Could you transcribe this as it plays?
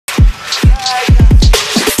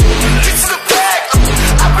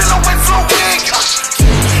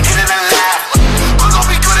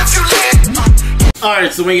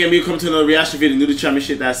it's the DWYANE GAMBINO. Come to another reaction video. New to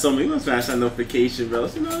championship that summer. You must smash that notification bell.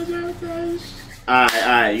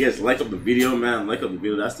 Alright, you guys like up the video, man. Like up the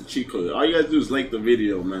video. That's the cheat code. All you guys do is like the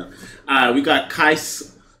video, man. Alright, we got Kai.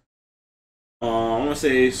 I want to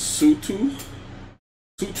say Sotto.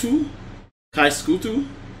 Kai Sotto.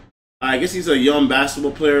 I guess he's a young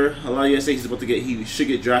basketball player. A lot of you guys say he should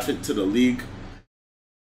get drafted to the league.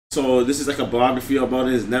 So this is like a biography about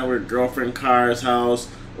his network, girlfriend, cars, house,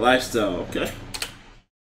 lifestyle. Okay.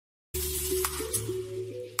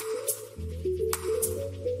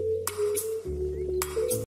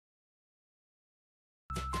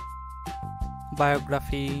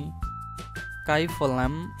 Biography. Kai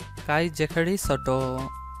Fulham, Kai Jeffrey Sotto,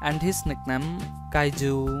 and his nickname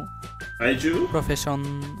Kaiju. Kaiju? Profession: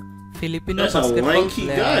 Filipino That's a basketball lanky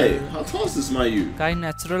player. guy. How tall is this, Mayu? Kai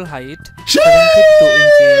natural height 72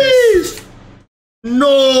 inches.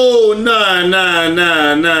 No, nah.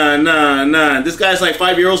 This guy's like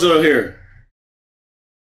 5 years old here.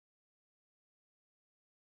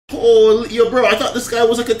 Holy, yo, bro, I thought this guy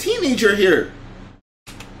was like a teenager here.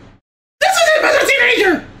 This is him as a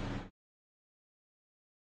teenager.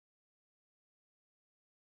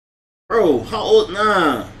 Bro, how old?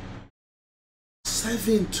 Nah.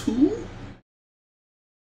 7'2"?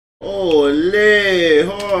 Holy.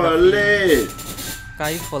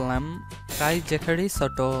 Kai Fulham, Kai Jeffrey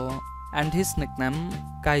Sotto, and his nickname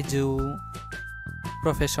Kaiju.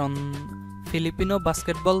 Profession: Filipino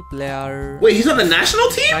basketball player. Wait, he's on the national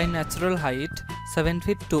team? Kai natural height 7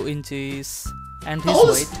 feet 2 inches, and his How old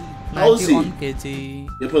is- weight how old is he? 91 kg.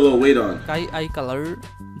 You put a little weight on. Kai eye color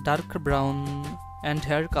dark brown, and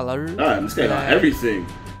hair color This guy got black. everything.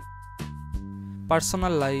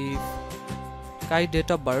 Personal life: Kai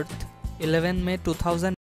date of birth 11 May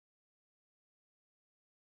 2000.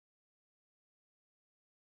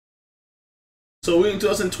 So we're in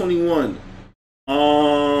 2021.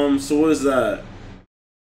 So what is that?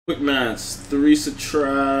 Quick maths. 3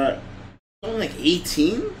 subtract. I'm like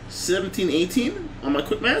 18? 17, 18 on my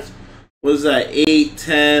quick maths? What is that? 8,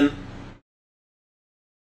 10.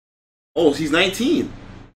 Oh, he's 19.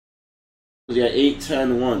 Yeah, 8,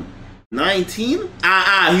 10, 1. 19?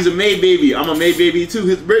 He's a May baby. I'm a May baby too.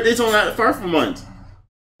 His birthday's on that far from mine.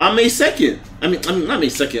 I'm May 2nd. I mean, not May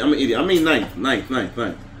 2nd. I'm an idiot. I'm May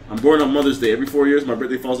 9th. I'm born on Mother's Day. Every 4 years, my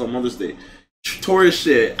birthday falls on Mother's Day. Taurus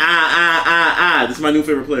shit. This is my new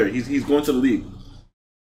favorite player. He's going to the league.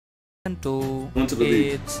 Going to the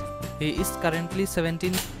league. He is currently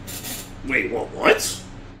 17. Wait, what?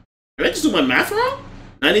 Did I just do my math wrong?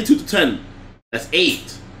 92 to 10. That's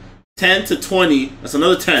 8. 10 to 20. That's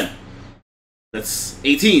another 10. That's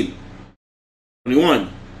 18. 21.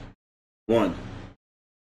 1.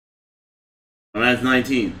 My man's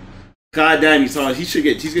 19. God damn, he's gonna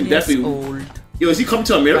definitely. Old. Yo, is he coming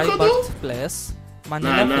to America Kai though? birthplace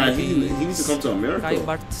Manila, Nah, he Philippines. needs to come to America. Kai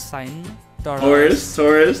birth sign Taurus.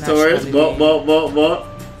 Nationality. But.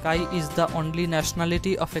 Kai is the only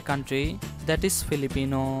nationality of a country that is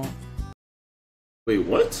Filipino. Wait,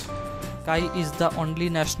 what? Kai is the only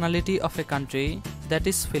nationality of a country that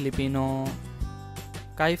is Filipino.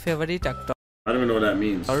 Kai favorite actor I don't even know what that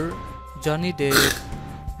means. Johnny Depp,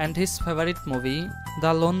 and his favorite movie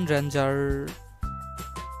The Lone Ranger.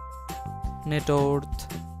 Net worth.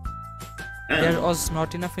 There was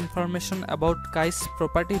not enough information about Kai's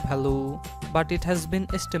property value, but it has been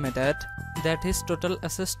estimated that his total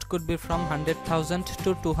assets could be from $100,000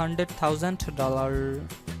 to $200,000.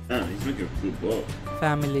 Damn, he's making a good ball.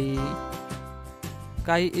 Family.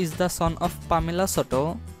 Kai is the son of Pamela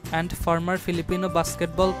Sotto and former Filipino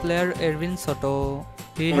basketball player Erwin Sotto.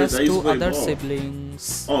 He has 2 other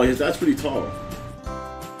siblings. Oh, his dad's pretty tall.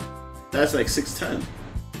 That's like 6'10".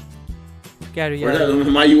 Career.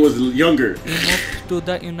 Mayu was younger. He moved to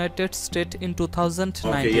the United States in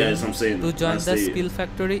 2019 Okay, yeah, that's what I'm saying. to join the Skill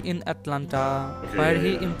Factory in Atlanta, where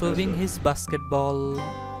he improving his basketball.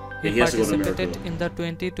 He participated in the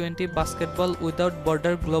 2020 Basketball Without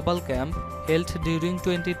Border Global Camp held during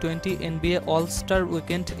 2020 NBA All-Star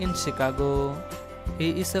Weekend in Chicago.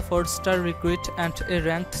 He is a 4-star recruit and a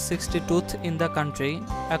ranked 62th in the country,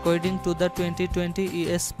 according to the 2020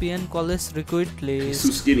 ESPN College Recruit List. He's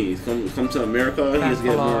too skinny. He's come to America, he has to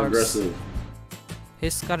get more aggressive.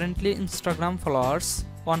 His currently Instagram followers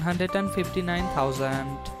 159,000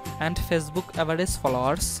 and Facebook average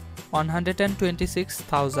followers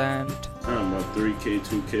 126,000. About 3K,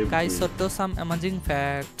 2K. Kai Sotto some amazing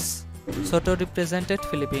facts. Sotto represented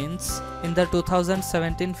Philippines in the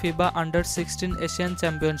 2017 FIBA Under-16 Asian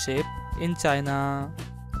Championship in China.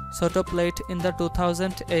 Sotto played in the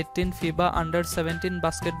 2018 FIBA Under-17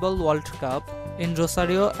 Basketball World Cup in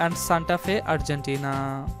Rosario and Santa Fe,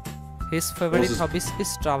 Argentina. His favorite hobbies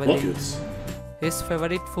is traveling. Buckets. His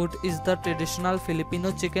favorite food is the traditional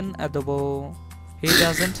Filipino chicken adobo. He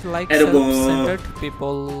doesn't like Adobo. self-centered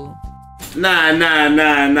people.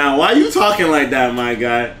 Nah. Why are you talking like that, my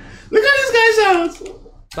guy? Look at this guy's house.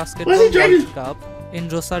 Basketball World Cup in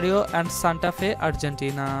Rosario and Santa Fe,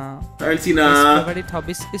 Argentina. His favorite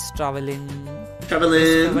hobbies is traveling.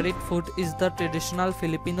 His favorite food is the traditional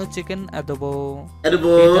Filipino chicken adobo. He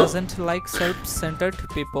doesn't like self-centered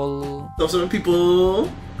people. Self-centered people.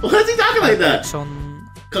 Why is he talking like that?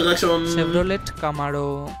 Collection. Chevrolet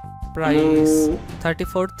Camaro. Price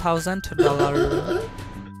 $34,000.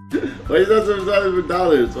 Why is that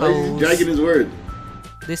 $34,000? Why is he dragging his word?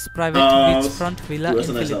 This private beachfront villa in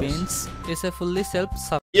Philippines is a fully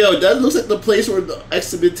self-sufficient. Yo, that looks like the place where the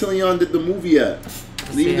Exhibitillion did the movie at.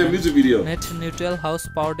 Leaving the music video. Net neutral house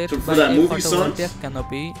powered by a photovoltaic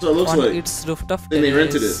canopy on its rooftop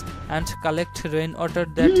terrace and collect rainwater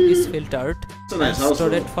that is filtered and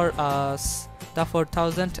stored for us. The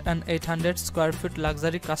 4,800 square foot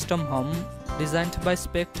luxury custom home, designed by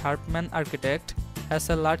Spec Hartman Architect, has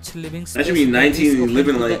a large living space. That should be 19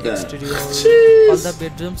 living like that. All the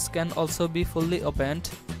bedrooms can also be fully opened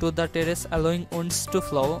to the terrace, allowing winds to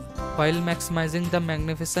flow while maximizing the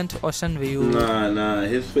magnificent ocean view. Nah,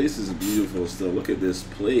 his place is beautiful still. Look at this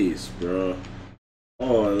place, bro.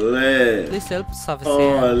 Olé.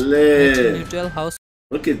 Self-sufficient, net neutral house.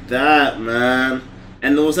 Look at that, man.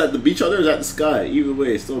 And was that the beach out there or is that the sky? Either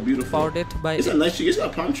way, it's still beautiful. It's a nice tree. It's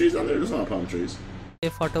got palm trees down there. There's not palm trees. A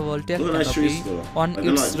photovoltaic canopy on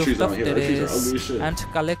its rooftop terrace and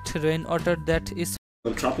collect rainwater that is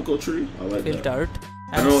tropical tree? I like filtered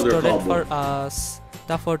and stored for us.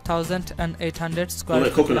 The 4,800 square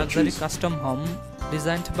foot luxury custom home,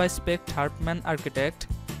 designed by Spec Hartman Architect,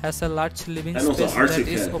 has a large living space that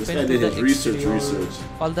is open to the exterior.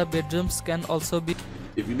 All the bedrooms can also be.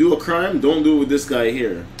 If you do a crime, don't do it with this guy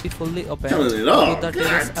here. Fully open to the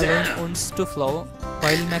terrace, allowing winds to flow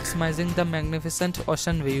while maximizing the magnificent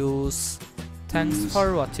ocean views. Thanks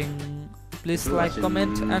for watching. Please like,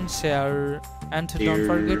 comment, and share. And don't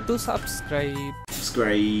forget to subscribe.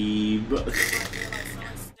 Alright, you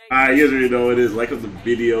guys already know what it is. Like up the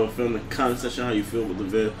video, fill in the comment section how you feel with the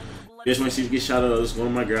vid. If you guys want to see if you get shout out, just go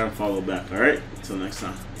on my gram, follow back. Alright? Until next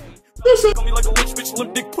time. Got me like a rich bitch,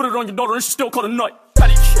 limp dick, put it on your daughter and she still call it nut.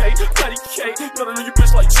 Patty K, gotta know your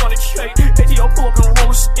bitch like Johnny K. ATL pull up in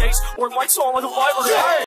roller skates, or lights on like a light.